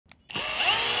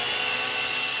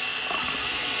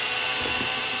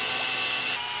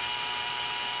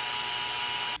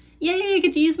Yay, I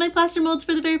get to use my plaster molds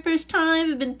for the very first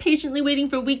time. I've been patiently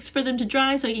waiting for weeks for them to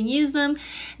dry so I can use them.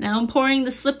 Now I'm pouring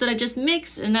the slip that I just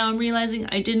mixed, and now I'm realizing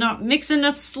I did not mix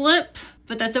enough slip,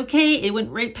 but that's okay. It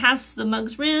went right past the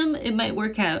mug's rim. It might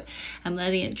work out. I'm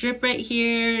letting it drip right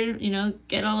here, you know,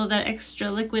 get all of that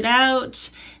extra liquid out.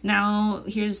 Now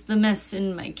here's the mess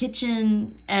in my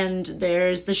kitchen, and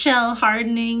there's the shell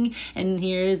hardening, and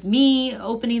here's me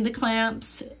opening the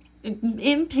clamps,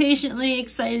 impatiently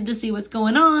excited to see what's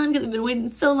going on because I've been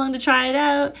waiting so long to try it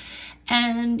out,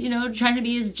 and you know, trying to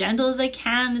be as gentle as I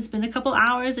can. It's been a couple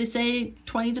hours. They say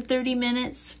 20 to 30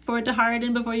 minutes for it to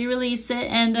harden before you release it,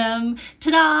 and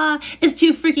ta-da, it's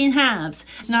 2 freaking halves.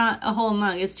 It's not a whole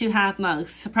mug, it's 2 half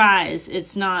mugs. Surprise,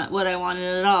 it's not what I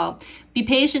wanted at all. Be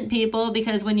patient, people,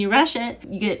 because when you rush it,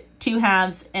 you get 2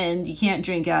 halves and you can't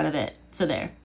drink out of it. So there.